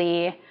just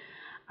truly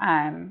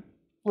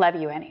love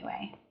you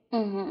anyway.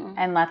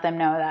 And let them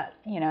know that,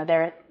 you know,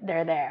 they're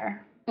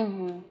there.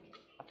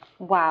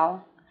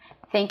 Wow.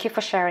 Thank you for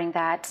sharing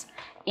that.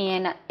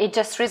 And it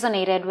just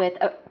resonated with,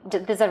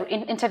 there's an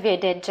interview I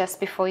did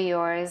just before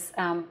yours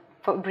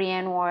for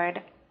Brienne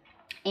Ward.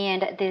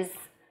 And there's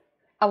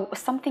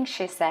something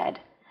she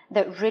said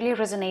that really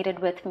resonated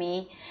with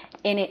me.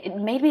 And it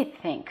made me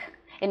think.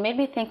 It made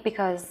me think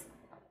because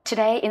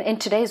today, in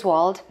today's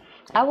world,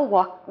 I will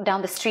walk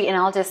down the street and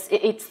I'll just,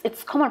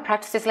 it's common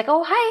practice. It's like,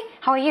 oh, hi,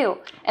 how are you?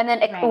 And then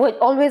we're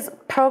always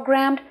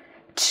programmed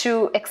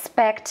to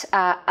expect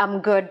I'm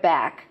good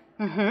back.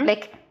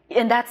 Like,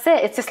 and that's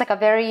it. It's just like a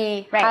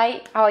very,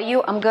 hi, how are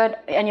you? I'm good.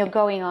 And you're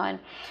going on.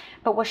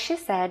 But what she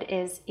said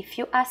is, if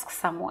you ask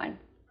someone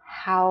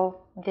how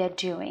they're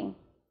doing,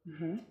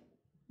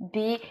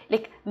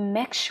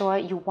 make sure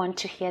you want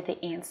to hear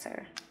the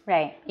answer.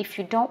 Right. If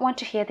you don't want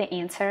to hear the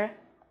answer,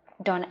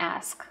 don't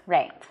ask.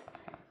 Right.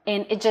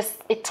 And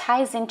it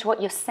ties into what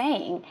you're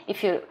saying.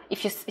 If you're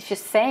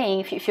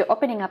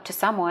opening up to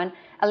someone,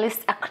 at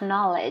least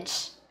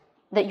acknowledge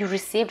that you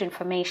received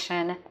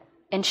information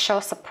and show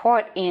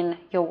support in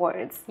your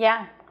words.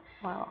 Yeah.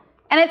 Wow.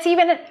 And it's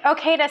even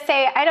okay to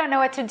say, I don't know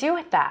what to do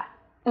with that.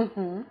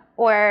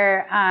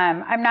 Or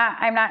I'm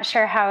not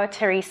sure how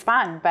to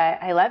respond, but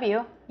I love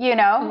you. You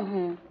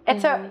know,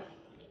 it's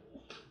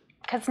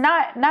because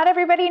not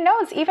everybody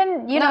knows,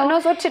 even, you know,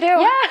 knows what to do.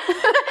 Yeah.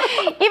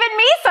 Even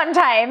me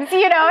sometimes,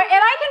 you know,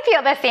 and I can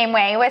feel the same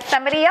way with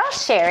somebody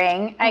else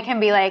sharing. I can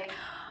be like,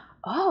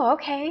 oh,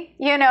 okay.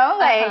 You know,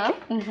 like,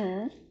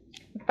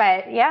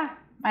 but yeah,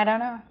 I don't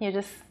know. You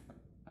just.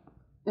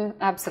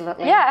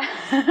 Absolutely. Yeah.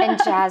 And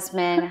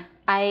Jasmine,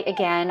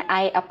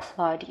 I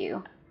applaud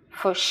you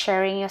for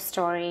sharing your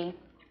story.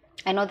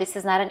 I know this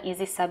is not an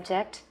easy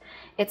subject.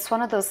 It's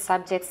one of those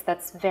subjects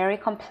that's very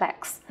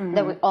complex,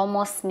 that we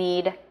almost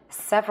need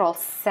several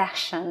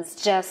sessions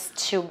just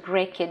to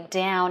break it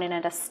down and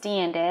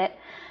understand it,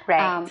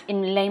 right,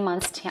 in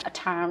layman's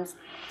terms.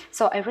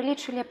 So I really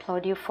truly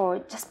applaud you for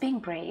just being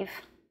brave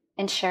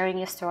and sharing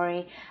your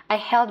story. I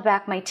held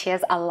back my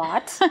tears a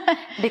lot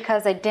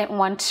because I didn't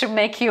want to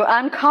make you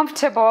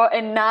uncomfortable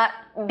and not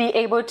be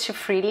able to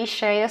freely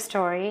share your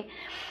story.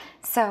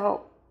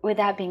 So with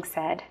that being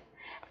said,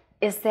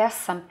 is there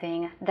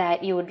something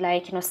that you would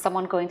like,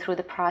 someone going through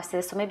the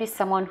process, or maybe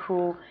someone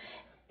who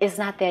is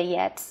not there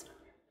yet?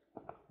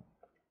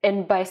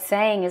 And by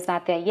saying is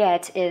not there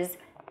yet is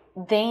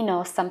they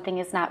know something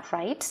is not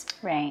right,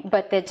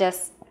 but they're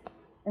just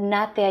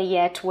not there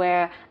yet,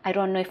 where I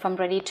don't know if I'm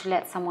ready to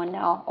let someone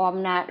know, or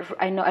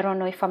I don't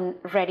know if I'm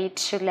ready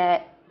to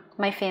let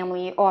my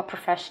family or a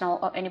professional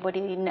or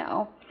anybody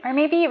know. Or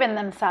maybe even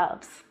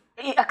themselves.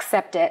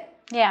 Accept it.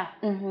 Yeah.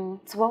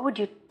 So what would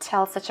you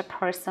tell such a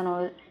person,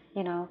 or,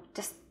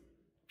 just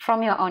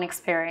from your own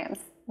experience?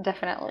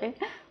 Definitely.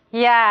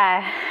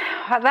 Yeah,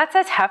 well, that's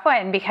a tough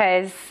one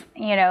because,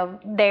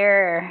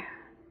 there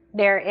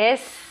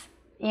is,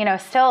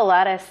 still a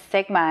lot of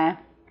stigma.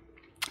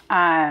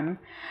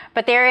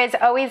 But there is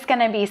always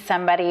going to be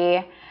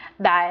somebody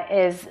that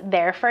is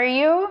there for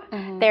you.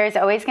 There's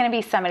always going to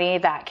be somebody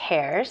that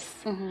cares.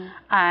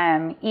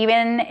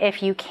 Even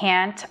if you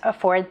can't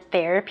afford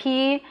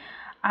therapy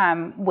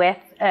with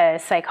a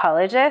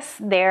psychologist,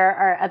 there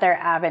are other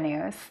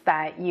avenues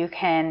that you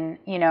can,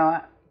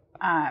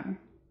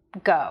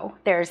 go.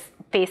 There's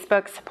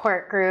Facebook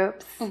support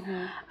groups.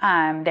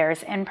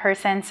 There's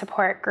in-person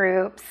support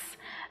groups.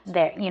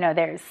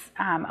 There's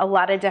a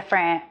lot of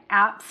different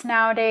apps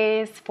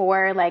nowadays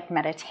for like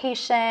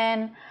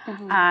meditation.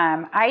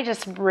 I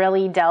just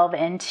really delve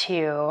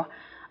into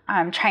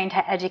trying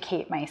to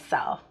educate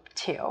myself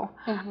too.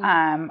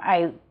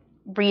 I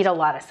read a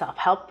lot of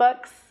self-help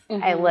books.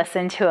 I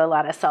listen to a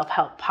lot of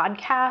self-help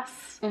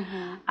podcasts.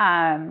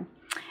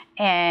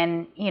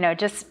 And,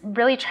 just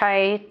really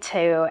try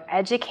to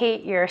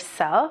educate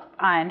yourself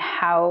on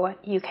how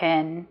you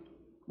can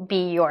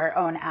be your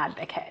own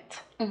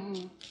advocate.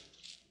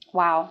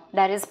 Wow,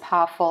 that is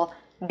powerful.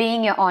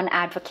 Being your own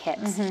advocate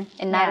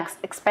and not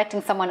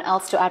expecting someone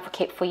else to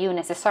advocate for you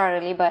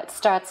necessarily, but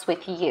starts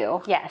with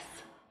you. Yes.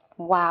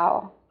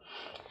 Wow.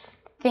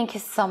 Thank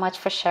you so much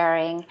for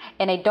sharing.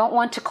 And I don't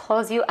want to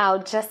close you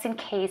out just in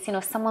case,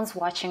 someone's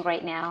watching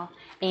right now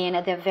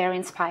and they're very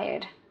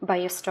inspired by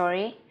your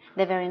story.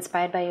 They're very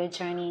inspired by your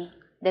journey.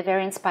 They're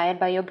very inspired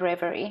by your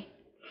bravery.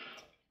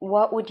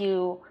 What would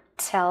you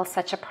tell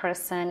such a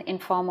person in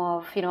form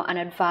of, an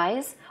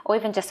advice or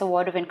even just a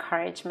word of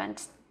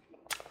encouragement?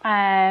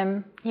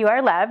 You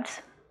are loved.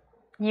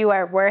 You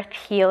are worth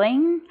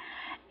healing.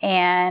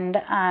 And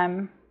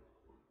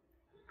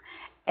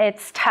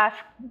it's tough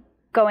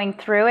going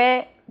through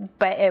it,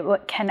 but it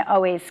can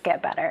always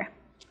get better.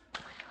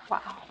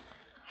 Wow.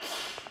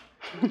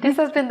 This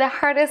has been the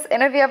hardest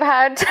interview I've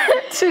had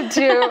to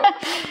do.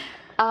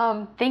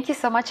 Thank you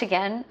so much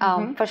again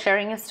for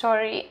sharing your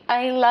story.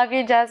 I love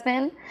you,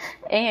 Jasmine.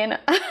 And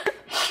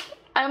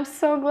I'm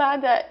so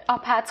glad that our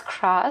paths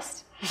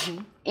crossed.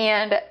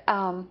 And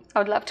I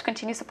would love to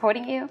continue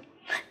supporting you.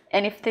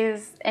 And if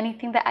there's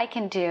anything that I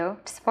can do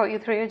to support you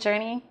through your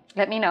journey,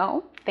 let me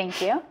know.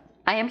 Thank you.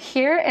 I am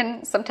here,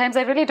 and sometimes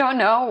I really don't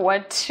know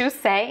what to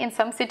say in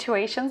some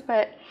situations,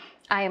 but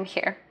I am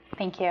here.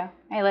 Thank you.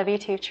 I love you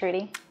too,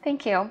 Trudy.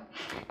 Thank you.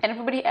 And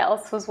everybody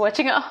else who's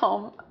watching at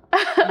home.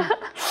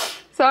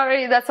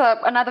 Sorry, that's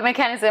another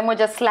mechanism. We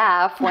just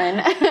laugh when...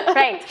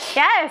 Right.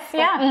 Yes.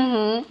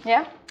 Yeah.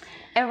 Yeah.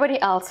 Everybody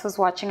else who's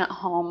watching at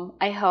home,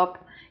 I hope,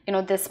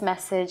 this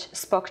message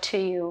spoke to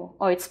you,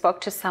 or it spoke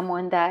to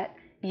someone that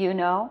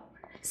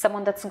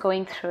someone that's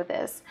going through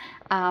this.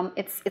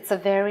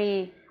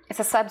 It's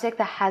a subject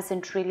that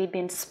hasn't really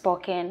been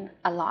spoken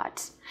a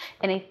lot.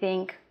 And I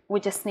think we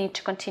just need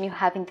to continue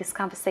having these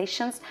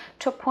conversations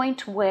to a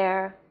point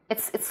where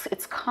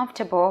it's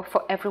comfortable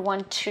for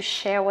everyone to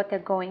share what they're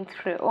going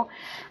through.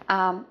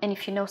 And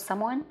if you know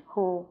someone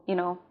who,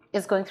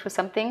 is going through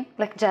something,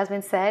 like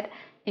Jasmine said,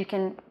 you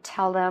can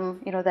tell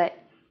them, that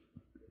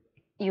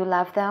you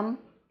love them,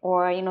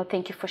 or,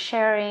 thank you for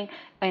sharing,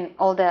 and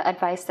all the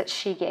advice that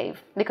she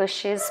gave, because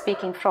she's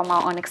speaking from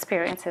our own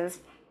experiences.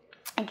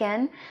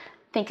 Again,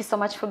 thank you so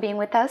much for being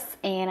with us.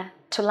 And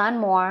to learn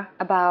more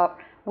about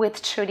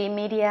With Trudy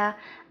Media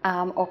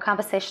or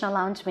Conversational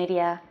Lounge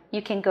Media,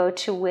 you can go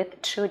to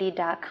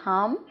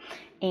withtrudy.com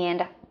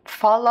and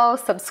follow,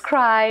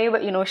 subscribe,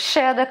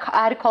 share the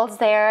articles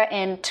there,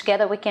 and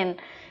together we can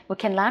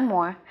learn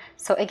more.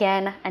 So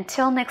again,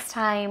 until next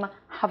time,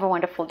 have a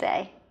wonderful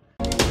day.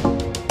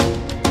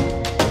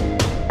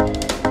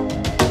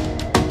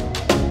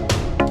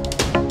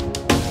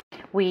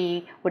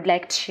 We would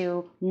like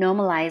to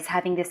normalize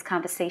having these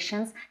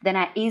conversations. They're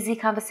not easy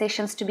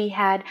conversations to be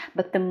had,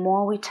 but the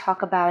more we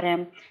talk about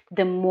them,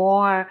 the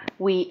more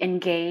we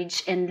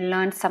engage and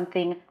learn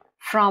something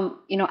from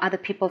other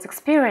people's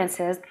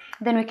experiences,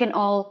 then we can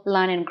all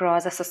learn and grow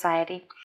as a society.